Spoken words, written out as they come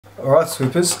Alright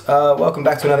swoopers, welcome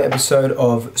back to another episode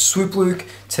of Swoopluke.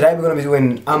 Today we're going to be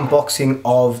doing an unboxing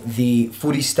of the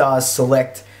Footy Stars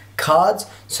Select cards.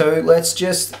 So let's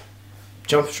just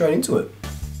jump straight into it.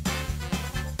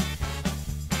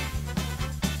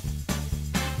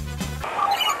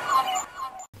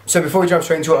 So before we jump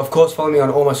straight into it, of course follow me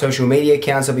on all my social media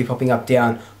accounts. They'll be popping up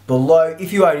down below.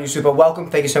 If you are a new super,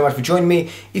 welcome. Thank you so much for joining me.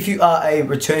 If you are a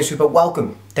returning super,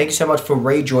 welcome. Thank you so much for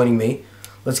rejoining me.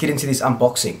 Let's get into this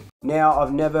unboxing. Now,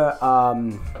 I've never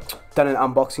done an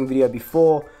unboxing video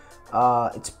before.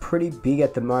 It's pretty big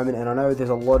at the moment, and I know there's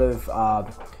a lot of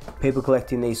people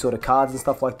collecting these sort of cards and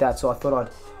stuff like that, so I thought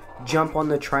I'd jump on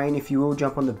the train, if you will,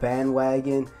 jump on the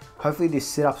bandwagon. Hopefully this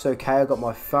setup's okay. I've got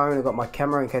my phone, I've got my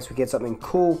camera in case we get something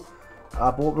cool.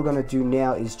 But what we're going to do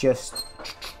now is just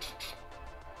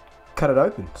cut it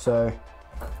open, so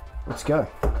let's go.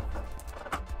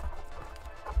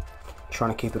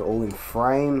 Trying to keep it all in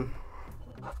frame.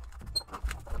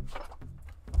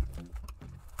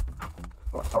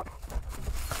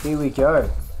 Here we go.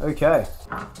 Okay.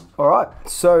 Alright,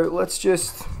 so let's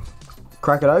just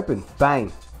crack it open.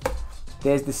 Bang.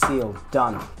 There's the seal.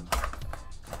 Done.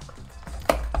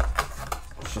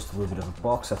 It's just a little bit of a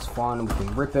box. That's fine. We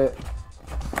can rip it.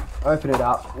 Open it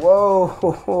up.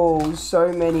 Whoa.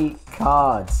 So many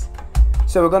cards.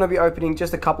 So we're going to be opening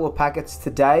just a couple of packets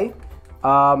today.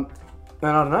 And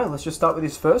I don't know, let's just start with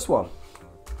this first one.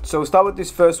 So we'll start with this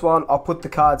first one. I'll put the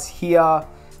cards here.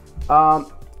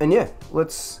 And yeah,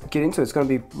 let's get into it. It's going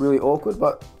to be really awkward,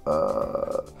 but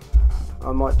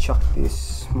I might chuck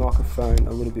this microphone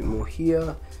a little bit more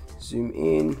here. Zoom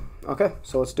in. Okay,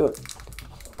 so let's do it.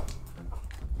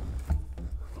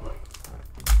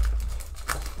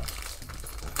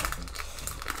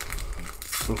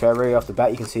 Okay, right off the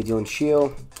bat, you can see Dylan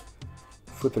Shield.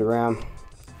 Flip it around.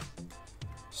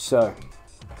 So,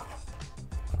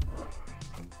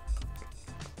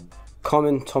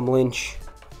 common Tom Lynch,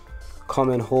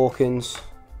 common Hawkins,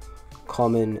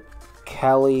 common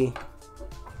Kelly,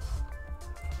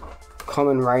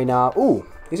 common Rayner. Ooh,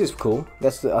 this is cool.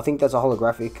 That's I think that's a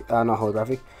holographic. Not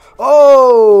holographic.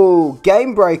 Oh,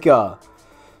 Game Breaker.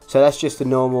 So that's just a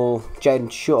normal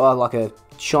Jaden Shooter, like a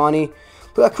shiny.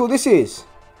 Look how cool this is.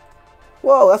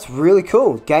 Whoa, that's really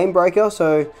cool. Game Breaker.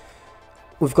 So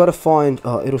we've got to find.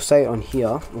 Oh, it'll say it on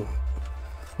here. Ooh,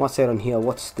 might say it on here.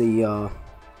 What's the?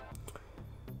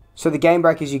 So the Game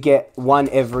Breakers, you get one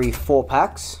every 4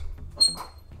 packs.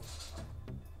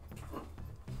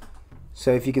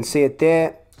 So if you can see it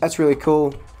there, that's really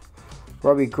cool.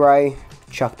 Robbie Gray,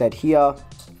 chuck that here.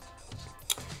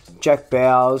 Jack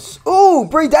Bowes. Ooh,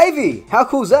 Bree Davey. How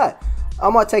cool is that? I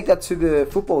might take that to the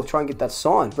football, try and get that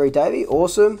signed. Bree Davey,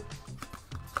 awesome.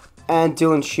 And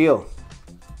Dylan Shield.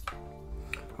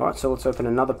 Alright, so let's open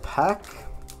another pack.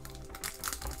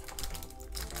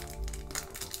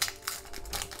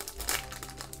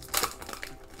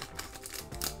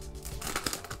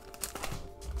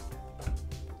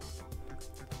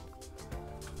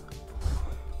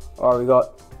 Alright, we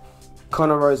got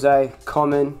Connor Rose,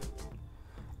 common.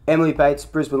 Emily Bates,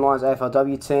 Brisbane Lions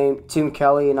AFLW team. Tim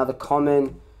Kelly, another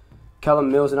common.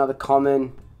 Callum Mills, another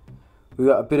common. We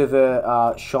got a bit of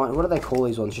a shine. What do they call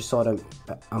these ones? Just so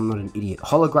I'm not an idiot.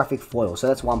 Holographic foil. So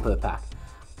that's 1 per pack.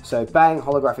 So bang,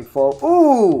 holographic foil.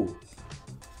 Ooh!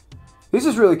 This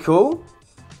is really cool.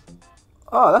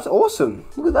 Oh, that's awesome.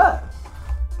 Look at that.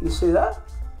 Can you see that?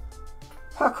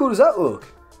 How cool does that look?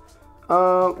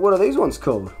 What are these ones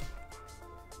called?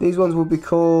 These ones will be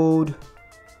called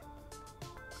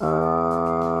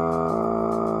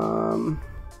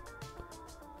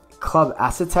Club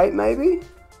Acetate, maybe?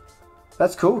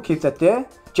 That's cool, keep that there.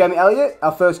 Jamie Elliott,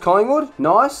 our first Collingwood,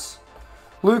 nice.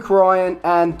 Luke Ryan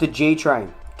and the G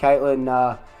Train,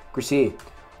 Caitlin Gracier.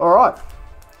 Alright,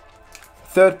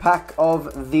 3rd pack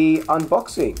of the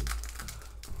unboxing.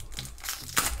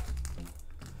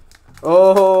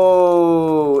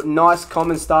 Oh, nice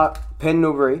common start,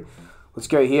 Pendlebury. Let's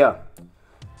go here.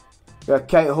 We got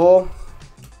Kate Hall.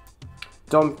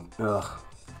 Fuck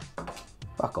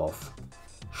off.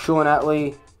 Sean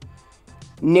Atley.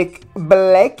 Nick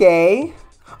Blakey.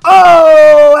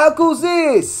 Oh, how cool is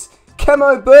this?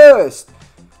 Camo Burst.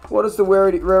 What is the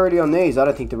rarity on these? I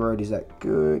don't think the rarity is that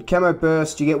good. Camo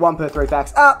Burst, you get 1 per 3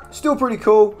 packs. Still pretty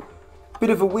cool.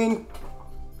 Bit of a win.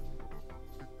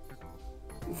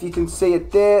 If you can see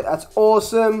it there, that's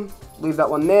awesome. Leave that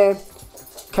one there.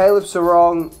 Caleb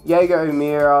Sarong, Jaeger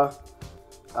O'Meara,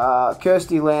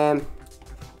 Kirsty Lamb,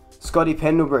 Scotty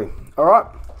Pendlebury. Alright,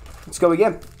 let's go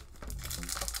again.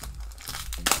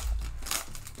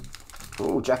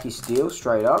 Oh, Jackie Steele,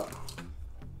 straight up.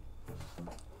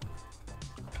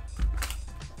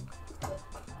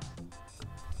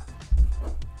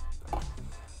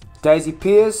 Daisy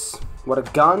Pearce, what a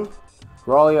gun.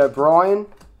 Riley O'Brien,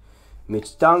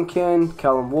 Mitch Duncan,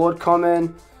 Callum Ward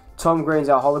common, Tom Green's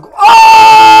our hologram.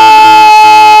 Oh!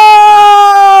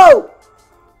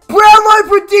 Brownlow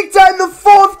Predictor in the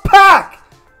 4th pack!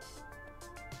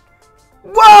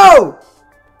 Whoa!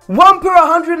 1 per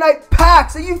 108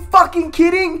 packs. Are you fucking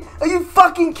kidding? Are you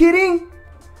fucking kidding?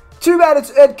 Too bad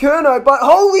it's Ed Kerno, but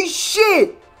holy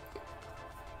shit!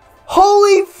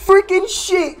 Holy freaking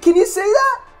shit! Can you see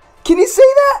that? Can you see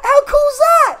that? How cool is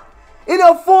that? In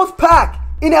our 4th pack.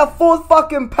 In our 4th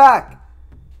fucking pack.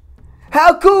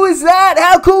 How cool is that?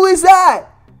 How cool is that?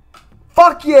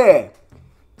 Fuck yeah.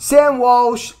 Sam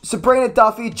Walsh, Sabrina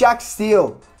Duffy, Jack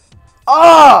Steele.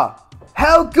 Ah!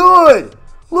 How good!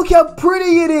 Look how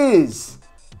pretty it is.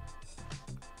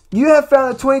 You have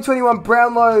found the 2021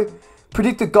 Brownlow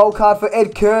Predictor Gold Card for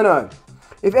Ed Kerno.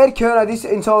 If Ed Kerno, this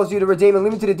entitles you to redeem a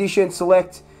limited edition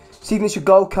select signature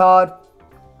gold card.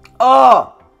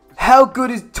 Oh! How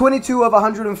good is 22 of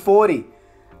 140?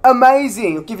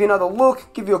 Amazing. I'll give you another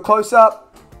look. Give you a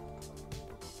close-up.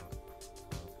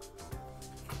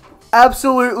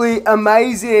 Absolutely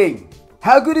amazing.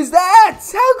 How good is that?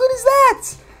 How good is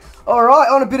that? Alright,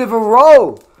 on a bit of a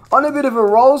roll. On a bit of a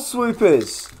roll,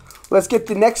 swoopers. Let's get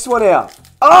the next one out.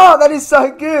 Oh, that is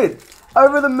so good.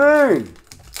 Over the moon.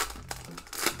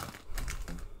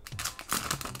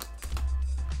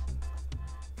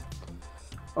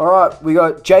 Alright, we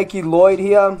got Jakey Lloyd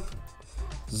here.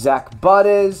 Zach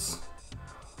Butters.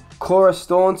 Cora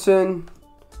Staunton.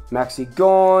 Maxi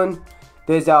Gorn.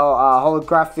 There's our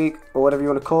holographic, or whatever you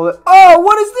want to call it. Oh,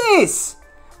 what is this?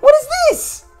 What is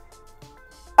this?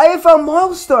 AFL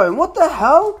milestone. What the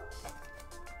hell?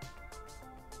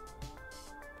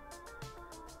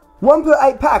 1 per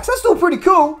 8 packs. That's still pretty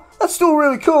cool. That's still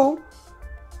really cool.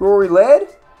 Rory Laird.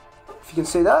 If you can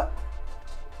see that.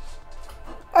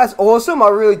 That's awesome. I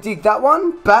really dig that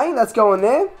one. Bang. That's going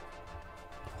there.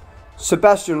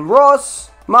 Sebastian Ross.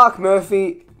 Mark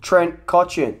Murphy. Trent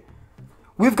Cotchin.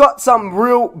 We've got some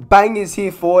real bangers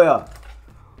here for you.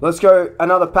 Let's go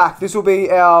another pack. This will be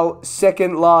our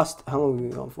second last. How long have we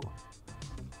been on for?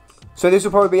 So this will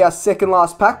probably be our second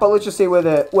last pack, but let's just see where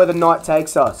the night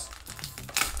takes us.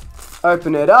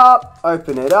 Open it up.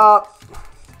 Open it up.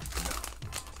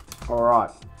 All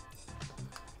right.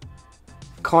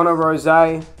 Connor Rose.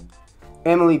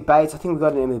 Emily Bates. I think we've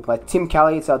got an Emily Bates. Tim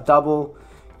Kelly. It's our double.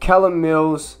 Callum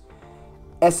Mills.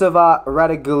 Esava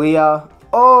Radaglia.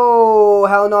 Oh,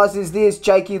 how nice is this?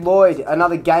 Jakey Lloyd,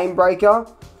 another game breaker,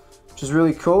 which is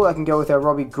really cool. I can go with our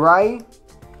Robbie Gray,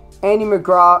 Andy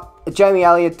McGrath, a Jamie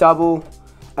Elliott double,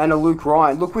 and a Luke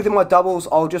Ryan. Look, within my doubles,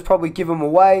 I'll just probably give them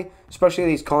away, especially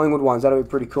these Collingwood ones. That'll be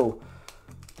pretty cool.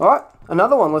 All right,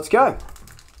 another one. Let's go.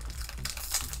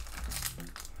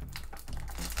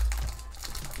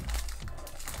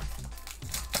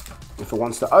 If it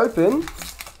wants to open.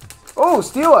 Oh,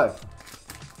 Steelo.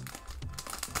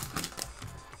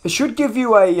 It should give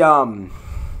you a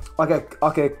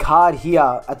like a card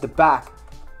here at the back,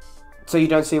 so you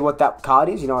don't see what that card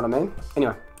is. You know what I mean?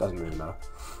 Anyway, doesn't really matter.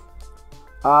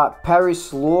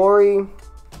 Paris Laurie,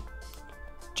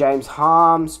 James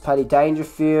Harms, Paddy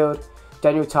Dangerfield,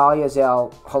 Daniel Talia is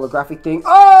our holographic thing.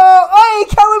 Oh, hey,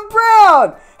 Callum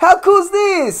Brown! How cool is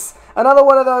this? Another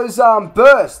one of those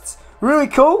bursts. Really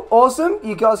cool, awesome.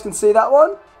 You guys can see that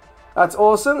one. That's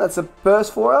awesome. That's a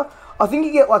burst for you. I think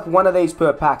you get like one of these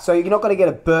per pack. So you're not going to get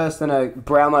a burst and a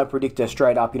Brownlow Predictor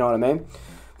straight up. You know what I mean?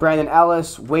 Brandon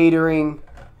Ellis, Wiedering,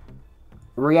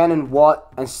 Rhiannon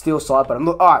Watt, and Steel Side Button.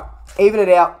 Look, alright. Even it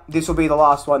out. This will be the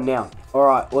last one now.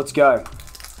 Alright, let's go.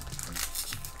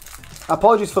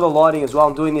 Apologies for the lighting as well.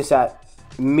 I'm doing this at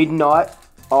midnight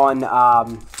on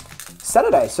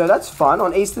Saturday. So that's fun.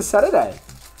 On Easter Saturday.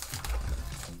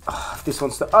 If this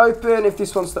wants to open. If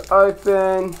this wants to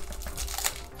open.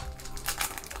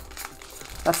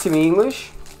 That's Timmy English.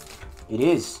 It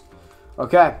is.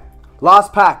 Okay.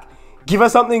 Last pack. Give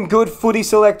us something good, Footy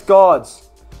Select Gods.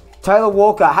 Taylor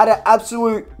Walker had an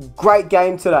absolute great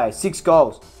game today. 6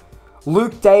 goals.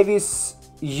 Luke Davis,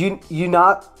 Uniaki.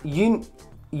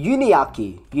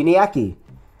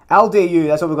 LDU,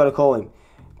 that's what we've got to call him.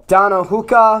 Dana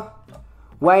Hooker.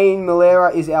 Wayne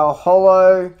Malera is our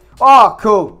holo. Oh,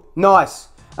 cool. Nice.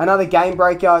 Another game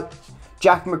breaker.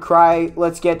 Jack McRae.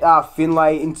 Let's get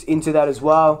Finlay into that as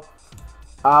well.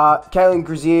 Kalen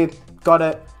Grazier. Got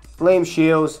it. Liam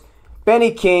Shields.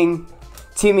 Benny King.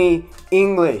 Timmy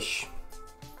English.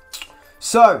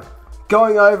 So,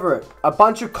 going over it. A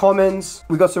bunch of commons.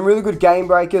 We got some really good game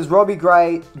breakers. Robbie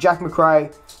Gray, Jack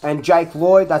McRae, and Jake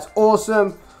Lloyd. That's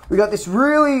awesome. We got this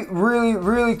really, really,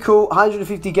 really cool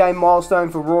 150 game milestone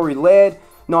for Rory Laird.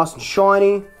 Nice and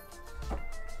shiny.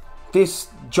 This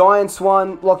Giants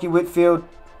one, Lockie Whitfield,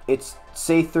 it's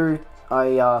see-through.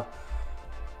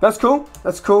 That's cool.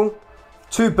 That's cool.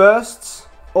 2 bursts,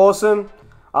 awesome.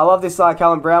 I love this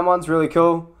Callum Brown one's really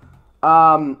cool.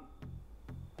 What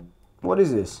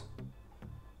is this?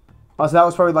 Oh, so that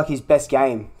was probably like his best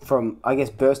game from, I guess,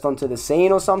 burst onto the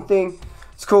scene or something.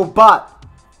 It's cool, but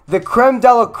the creme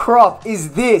de la crop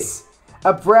is this.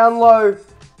 A Brownlow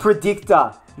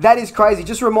predictor. That is crazy.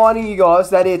 Just reminding you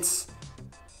guys that it's...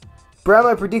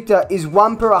 Brownlow predictor is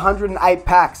 1 per 108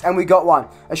 packs, and we got one.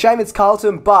 A shame it's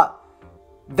Carlton, but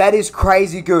that is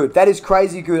crazy good. That is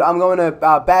crazy good. I'm going to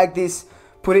bag this,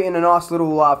 put it in a nice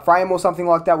little frame or something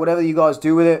like that, whatever you guys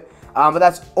do with it. But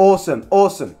that's awesome.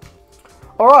 Awesome.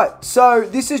 Alright, so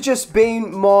this has just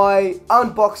been my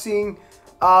unboxing.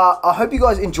 I hope you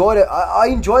guys enjoyed it. I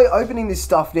enjoy opening this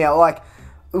stuff now. Like,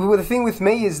 the thing with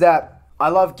me is that I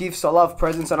love gifts, I love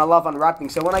presents, and I love unwrapping.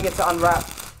 So when I get to unwrap,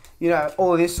 you know,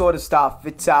 all of this sort of stuff,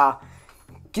 it's like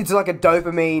a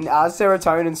dopamine,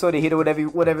 serotonin sort of hit, or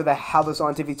whatever the hell the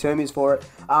scientific term is for it.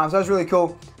 So that's really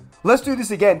cool. Let's do this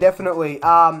again, definitely.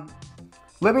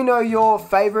 Let me know your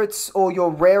favorites or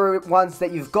your rarer ones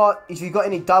that you've got. If you've got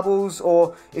any doubles,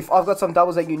 or if I've got some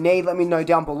doubles that you need, let me know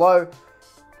down below.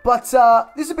 But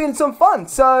this has been some fun.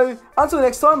 So until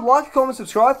next time, like, comment,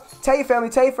 subscribe, tell your family,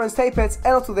 tell your friends, tell your pets,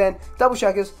 and until then, double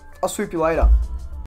shackers, I'll swoop you later.